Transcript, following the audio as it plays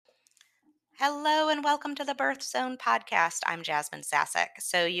Hello and welcome to the Birth Zone podcast. I'm Jasmine Sasek.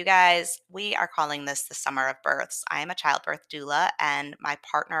 So, you guys, we are calling this the summer of births. I am a childbirth doula, and my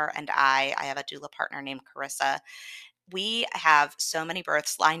partner and I have a doula partner named Carissa. We have so many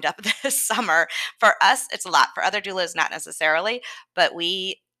births lined up this summer. For us, it's a lot. For other doulas, not necessarily, but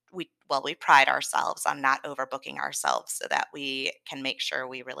we pride ourselves on not overbooking ourselves so that we can make sure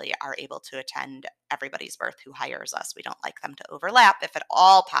we really are able to attend everybody's birth who hires us. We don't like them to overlap if at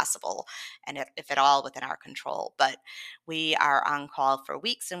all possible and if at all within our control. But we are on call for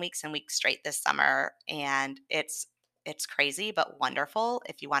weeks and weeks and weeks straight this summer, and it's crazy but wonderful.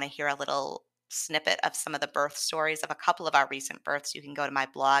 If you want to hear a little snippet of some of the birth stories of a couple of our recent births, you can go to my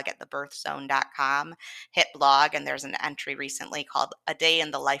blog at thebirthzone.com, hit blog, and there's an entry recently called A Day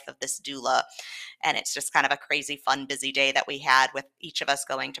in the Life of This Doula. And it's just kind of a crazy, fun, busy day that we had with each of us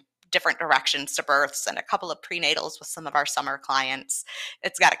going to different directions to births and a couple of prenatals with some of our summer clients.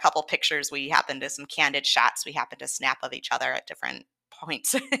 It's got a couple pictures some candid shots we happen to snap of each other at different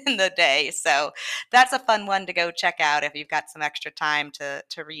points in the day. So that's a fun one to go check out if you've got some extra time to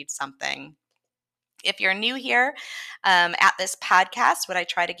read something. If you're new here at this podcast, what I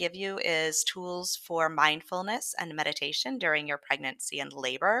try to give you is tools for mindfulness and meditation during your pregnancy and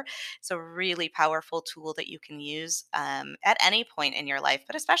labor. It's a really powerful tool that you can use at any point in your life,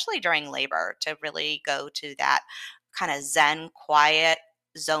 but especially during labor to really go to that kind of Zen, quiet,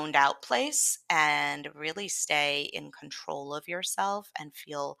 zoned out place and really stay in control of yourself and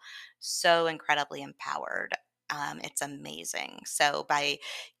feel so incredibly empowered. It's amazing. So, by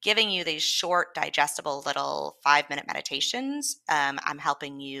giving you these short, digestible little 5-minute meditations, I'm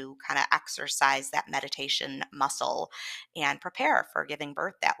helping you kind of exercise that meditation muscle and prepare for giving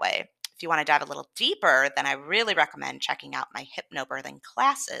birth that way. If you want to dive a little deeper, then I really recommend checking out my hypnobirthing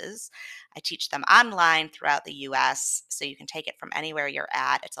classes. I teach them online throughout the US, so you can take it from anywhere you're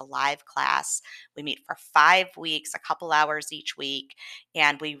at. It's a live class. We meet for 5 weeks, a couple hours each week,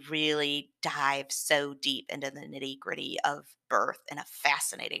 and we really dive so deep into the nitty gritty of birth in a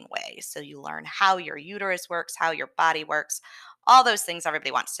fascinating way. So you learn how your uterus works, how your body works, all those things everybody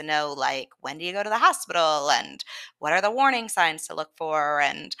wants to know, like when do you go to the hospital and what are the warning signs to look for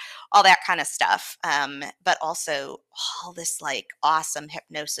and all that kind of stuff. But also all this like awesome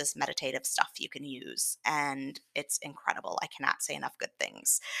hypnosis meditative stuff you can use. And it's incredible. I cannot say enough good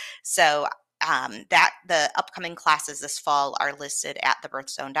things. So that the upcoming classes this fall are listed at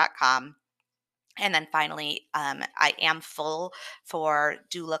thebirthzone.com. And then finally, I am full for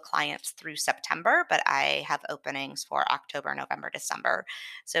doula clients through September, but I have openings for October, November, December.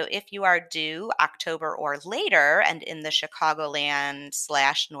 So if you are due October or later and in the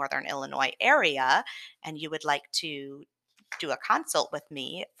Chicagoland/Northern Illinois area, and you would like to do a consult with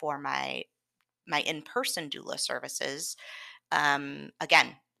me for my in-person doula services,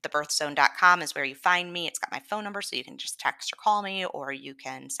 again, thebirthzone.com is where you find me. It's got my phone number, so you can just text or call me, or you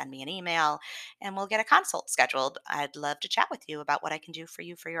can send me an email and we'll get a consult scheduled. I'd love to chat with you about what I can do for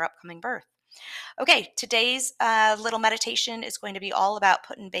you for your upcoming birth. Okay, today's little meditation is going to be all about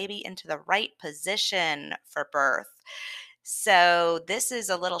putting baby into the right position for birth. So, this is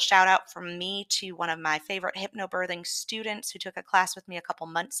a little shout out from me to one of my favorite hypnobirthing students who took a class with me a couple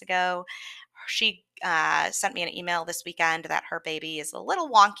months ago. She sent me an email this weekend that her baby is a little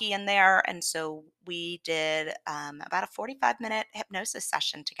wonky in there. And so we did about a 45-minute hypnosis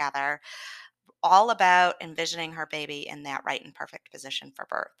session together, all about envisioning her baby in that right and perfect position for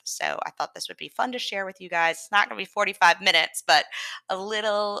birth. So I thought this would be fun to share with you guys. It's not going to be 45 minutes, but a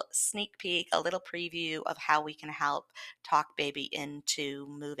little sneak peek, a little preview of how we can help talk baby into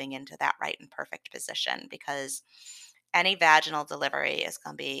moving into that right and perfect position, because any vaginal delivery is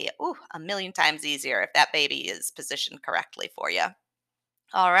going to be a million times easier if that baby is positioned correctly for you.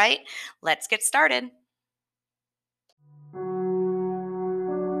 All right, let's get started.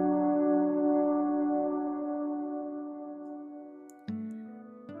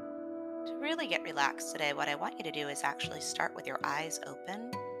 To really get relaxed today, what I want you to do is actually start with your eyes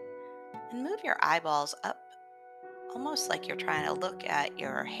open and move your eyeballs up, almost like you're trying to look at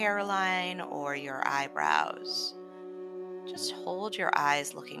your hairline or your eyebrows. Just hold your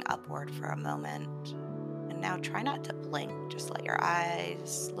eyes looking upward for a moment. And now try not to blink. Just let your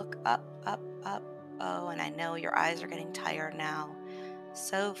eyes look up, up, up. Oh, and I know your eyes are getting tired now,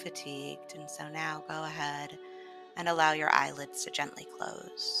 so fatigued. And so now go ahead and allow your eyelids to gently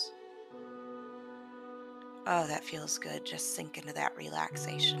close. Oh, that feels good. Just sink into that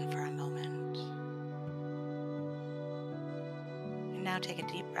relaxation for a moment. And now take a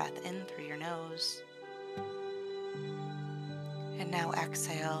deep breath in through your nose. And now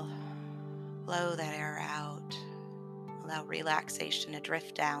exhale. Blow that air out. Allow relaxation to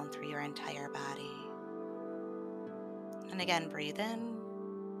drift down through your entire body. And again, breathe in.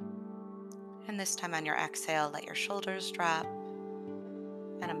 And this time on your exhale, let your shoulders drop.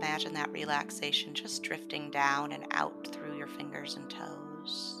 And imagine that relaxation just drifting down and out through your fingers and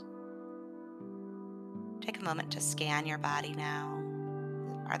toes. Take a moment to scan your body now.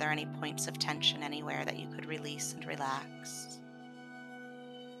 Are there any points of tension anywhere that you could release and relax?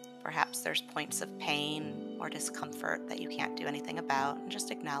 Perhaps there's points of pain or discomfort that you can't do anything about, and just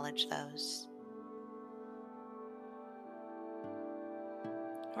acknowledge those.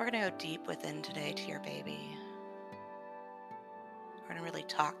 We're going to go deep within today to your baby. We're going to really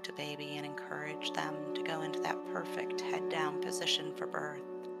talk to baby and encourage them to go into that perfect head down position for birth.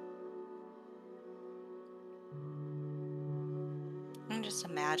 And just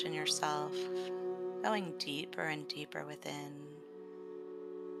imagine yourself going deeper and deeper within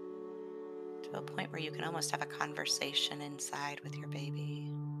to a point where you can almost have a conversation inside with your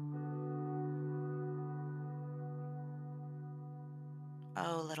baby.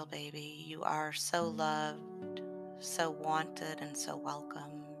 Oh, little baby, you are so loved, so wanted, and so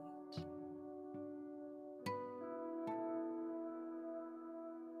welcomed.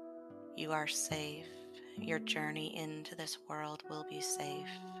 You are safe. Your journey into this world will be safe.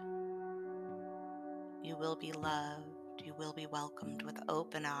 You will be loved. You will be welcomed with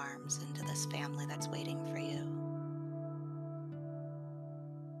open arms into this family that's waiting for you.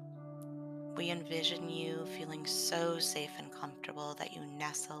 We envision you feeling so safe and comfortable that you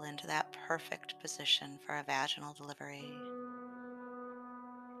nestle into that perfect position for a vaginal delivery.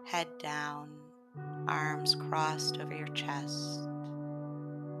 Head down, arms crossed over your chest,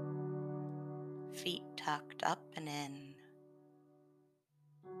 feet tucked up and in,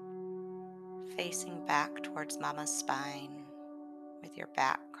 facing back towards mama's spine, with your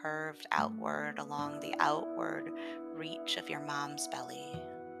back curved outward along the outward reach of your mom's belly.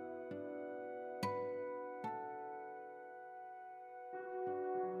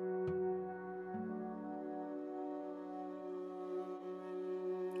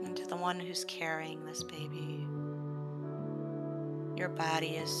 And to the one who's carrying this baby, your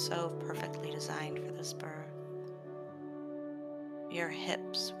body is so perfectly designed for this birth. Your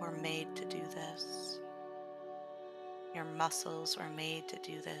hips were made to do this. Your muscles were made to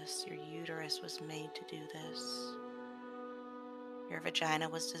do this. Your uterus was made to do this. Your vagina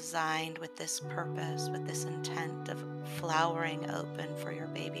was designed with this purpose, with this intent of flowering open for your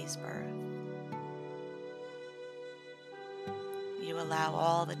baby's birth. You allow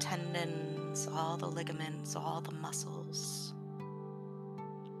all the tendons, all the ligaments, all the muscles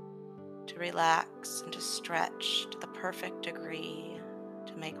to relax and to stretch to the perfect degree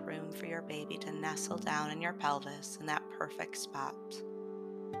to make room for your baby to nestle down in your pelvis in that perfect spot,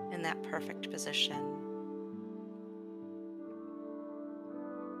 in that perfect position.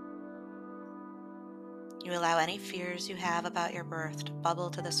 You allow any fears you have about your birth to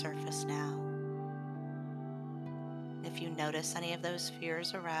bubble to the surface now. If you notice any of those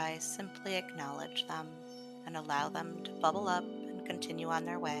fears arise, simply acknowledge them and allow them to bubble up and continue on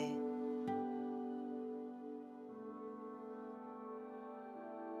their way.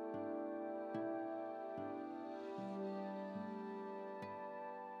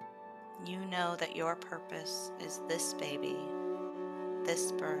 You know that your purpose is this baby,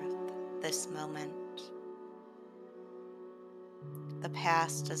 this birth, this moment. The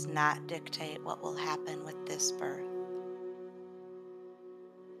past does not dictate what will happen with this birth.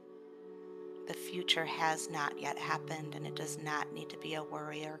 The future has not yet happened, and it does not need to be a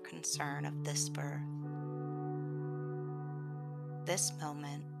worry or concern of this birth. This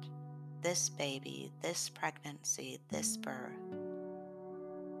moment, this baby, this pregnancy, this birth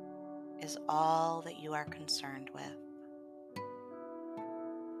is all that you are concerned with.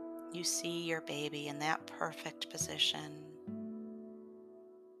 You see your baby in that perfect position,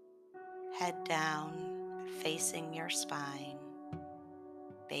 head down, facing your spine,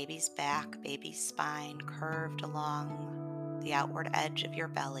 baby's back, baby's spine curved along the outward edge of your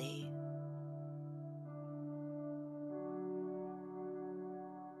belly.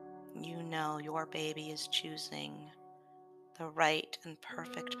 You know your baby is choosing the right and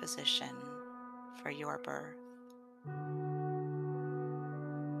perfect position for your birth.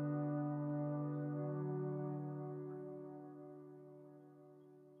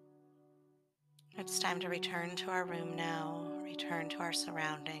 It's time to return to our room now, return to our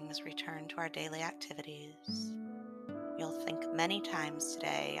surroundings, return to our daily activities. You'll think many times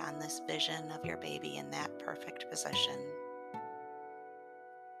today on this vision of your baby in that perfect position.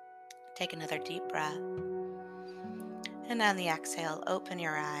 Take another deep breath. And on the exhale, open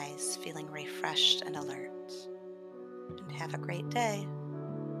your eyes, feeling refreshed and alert. and have a great day.